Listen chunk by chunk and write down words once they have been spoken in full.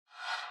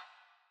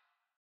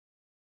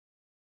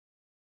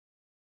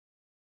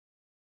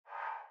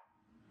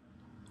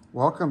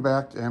Welcome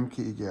back to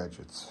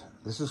Mkegadgets.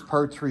 This is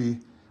part 3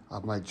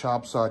 of my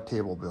chop saw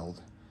table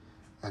build.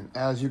 And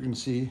as you can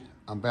see,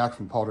 I'm back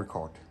from powder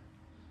coat.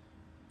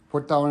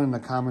 Put down in the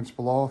comments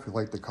below if you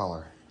like the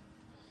color.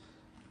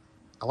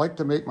 I like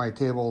to make my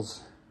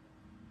tables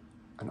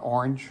an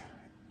orange.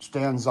 It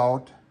stands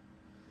out.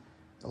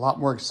 A lot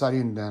more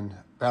exciting than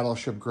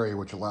Battleship Gray,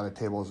 which a lot of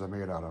tables are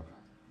made out of.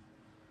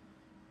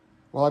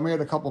 Well, I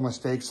made a couple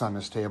mistakes on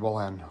this table,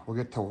 and we'll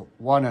get to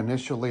one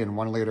initially and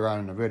one later on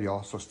in the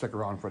video, so stick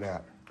around for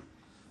that.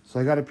 So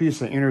I got a piece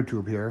of inner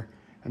tube here,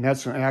 and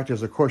that's going to act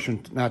as a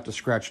cushion not to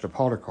scratch the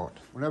powder coat.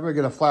 Whenever I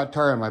get a flat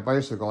tire on my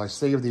bicycle, I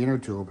save the inner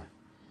tube,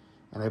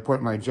 and I put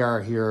in my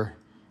jar here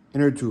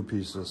inner tube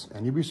pieces.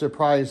 And you'd be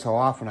surprised how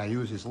often I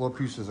use these little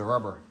pieces of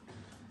rubber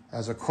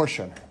as a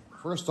cushion.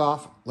 First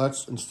off,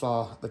 let's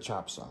install the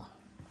chop saw.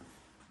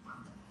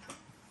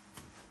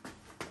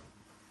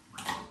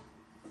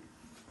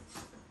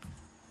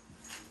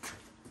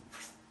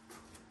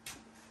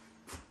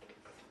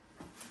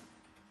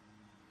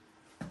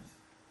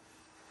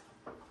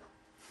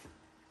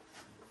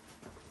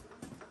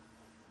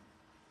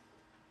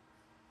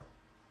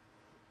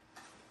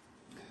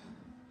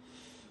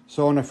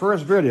 So in the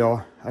first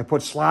video, I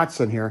put slots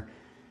in here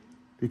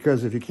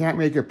because if you can't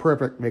make it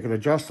perfect, make it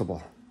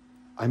adjustable.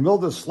 I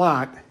milled the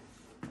slot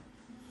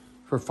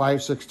for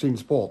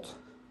 5/16 bolts.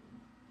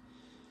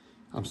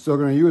 I'm still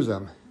going to use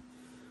them,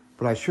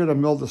 but I should have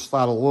milled the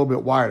slot a little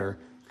bit wider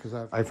because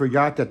I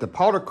forgot that the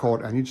powder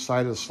coat on each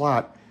side of the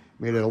slot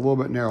made it a little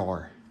bit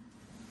narrower.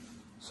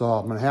 So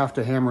I'm going to have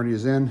to hammer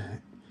these in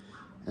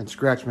and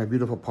scratch my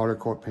beautiful powder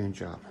coat paint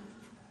job.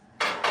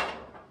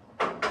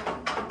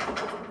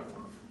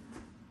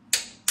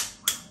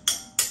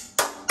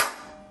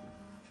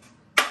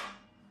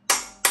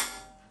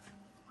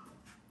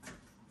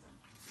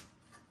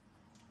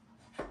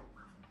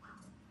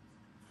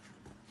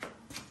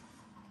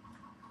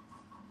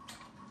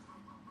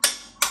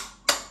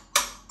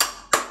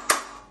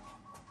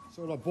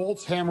 So the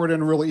bolts hammered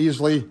in really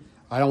easily.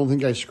 I don't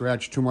think I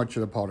scratched too much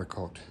of the powder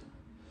coat.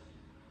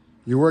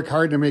 You work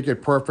hard to make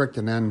it perfect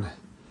and then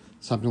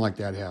something like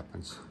that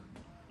happens.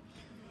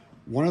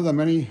 One of the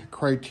many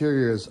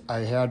criteria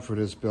I had for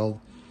this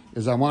build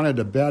is I wanted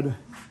the bed,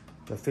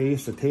 the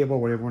face, the table,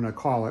 whatever you want to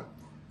call it,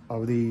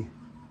 of the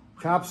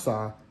chop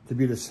saw to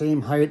be the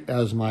same height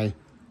as my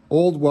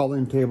old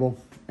welding table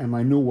and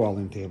my new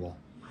welding table.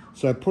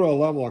 So I put a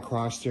level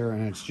across there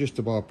and it's just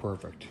about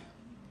perfect.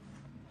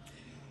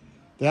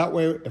 That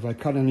way, if I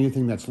cut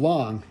anything that's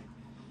long,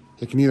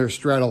 it can either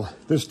straddle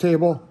this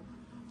table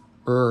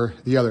or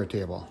the other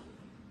table.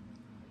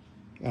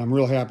 And I'm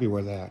real happy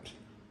with that.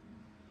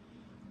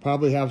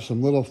 Probably have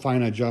some little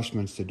fine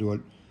adjustments to do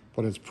it,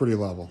 but it's pretty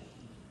level.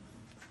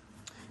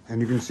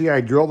 And you can see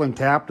I drilled and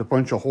tapped a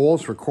bunch of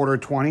holes for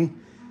 1/4-20.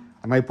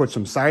 I might put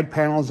some side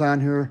panels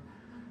on here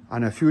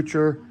on the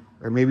future,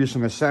 or maybe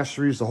some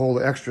accessories to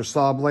hold the extra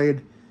saw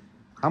blade.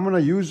 I'm gonna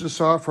use the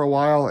saw for a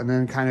while and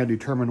then kind of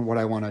determine what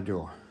I wanna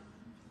do.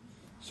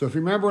 So if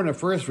you remember in the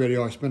first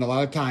video, I spent a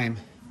lot of time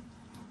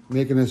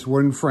making this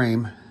wooden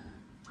frame.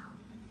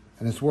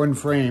 And this wooden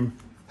frame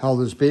held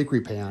this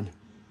bakery pan.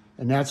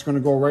 And that's going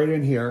to go right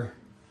in here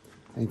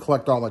and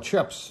collect all the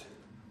chips.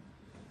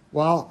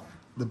 Well,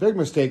 the big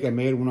mistake I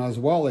made when I was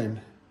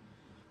welding,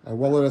 I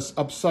welded this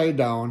upside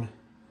down.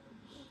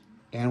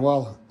 And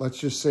well, let's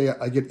just say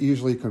I get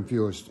easily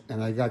confused.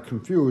 And I got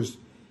confused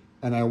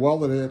and I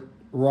welded it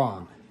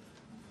wrong.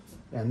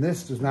 And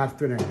this does not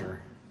fit in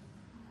here.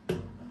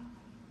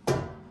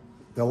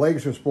 The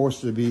legs are supposed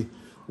to be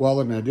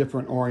welded in a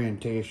different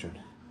orientation.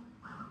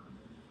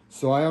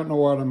 So I don't know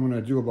what I'm going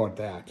to do about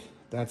that.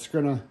 That's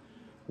going to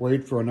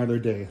wait for another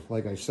day,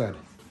 like I said.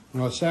 You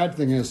know, the sad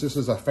thing is this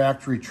is a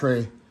factory tray,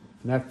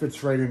 and that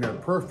fits right in there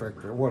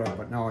perfect, or whatever,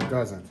 but no, it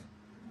doesn't.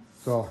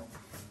 So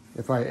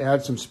if I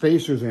add some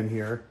spacers in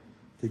here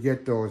to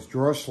get those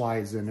drawer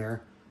slides in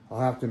there,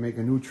 I'll have to make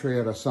a new tray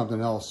out of something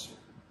else.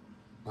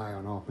 I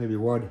don't know, maybe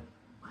wood.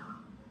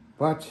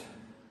 But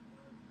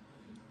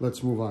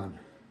let's move on.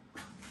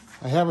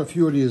 I have a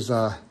few of these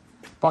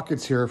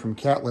buckets here from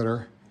cat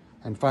litter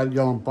and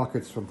 5-gallon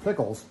buckets from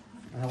pickles.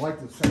 And I like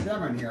to set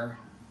them in here.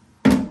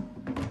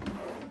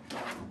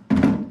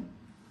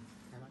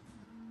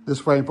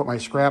 This way I can put my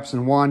scraps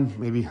in one,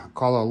 maybe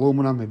call it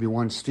aluminum, maybe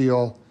one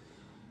steel.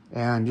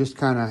 And just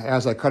kind of,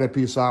 as I cut a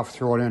piece off,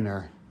 throw it in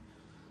there.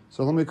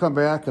 So let me come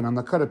back and I'm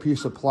gonna cut a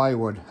piece of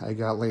plywood I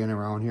got laying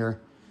around here.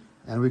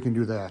 And we can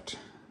do that.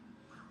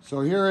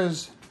 So here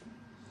is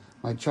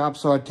my chop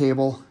saw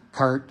table,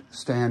 cart,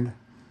 stand,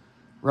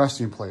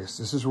 resting place.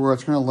 This is where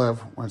it's going to live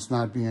when it's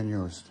not being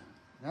used.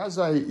 As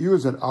I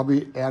use it, I'll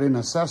be adding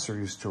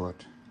accessories to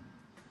it.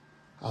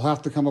 I'll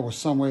have to come up with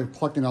some way of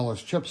collecting all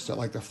those chips that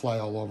like to fly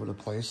all over the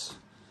place.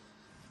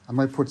 I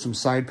might put some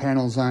side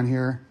panels on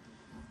here,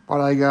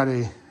 but I got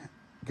a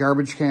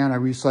garbage can I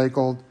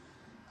recycled,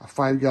 a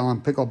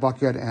 5-gallon pickle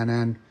bucket, and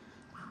then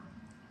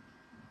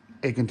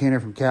a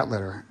container from cat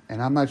litter.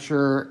 And I'm not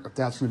sure if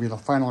that's going to be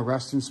the final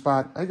resting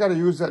spot. I got to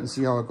use that and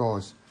see how it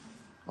goes.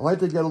 I like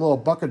to get a little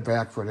bucket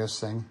back for this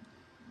thing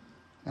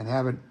and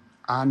have it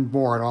on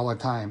board all the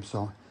time.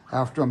 So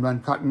after I'm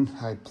done cutting,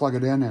 I plug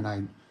it in and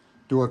I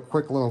do a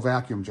quick little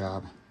vacuum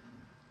job.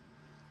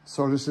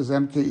 So this is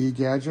MKE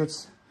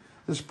Gadgets.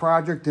 This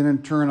project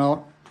didn't turn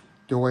out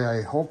the way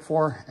I hoped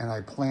for and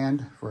I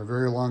planned for a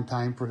very long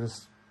time for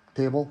this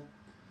table.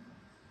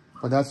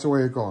 But that's the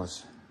way it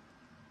goes.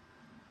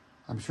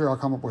 I'm sure I'll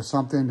come up with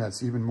something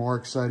that's even more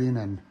exciting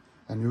and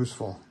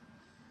useful.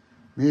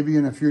 Maybe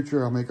in the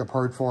future I'll make a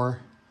part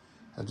 4.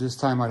 At this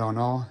time I don't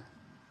know.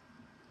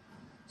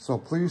 So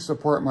please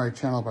support my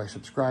channel by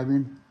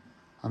subscribing.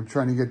 I'm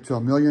trying to get to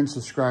 1 million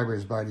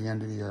subscribers by the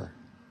end of the year.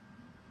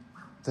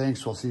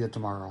 Thanks, we'll see you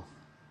tomorrow.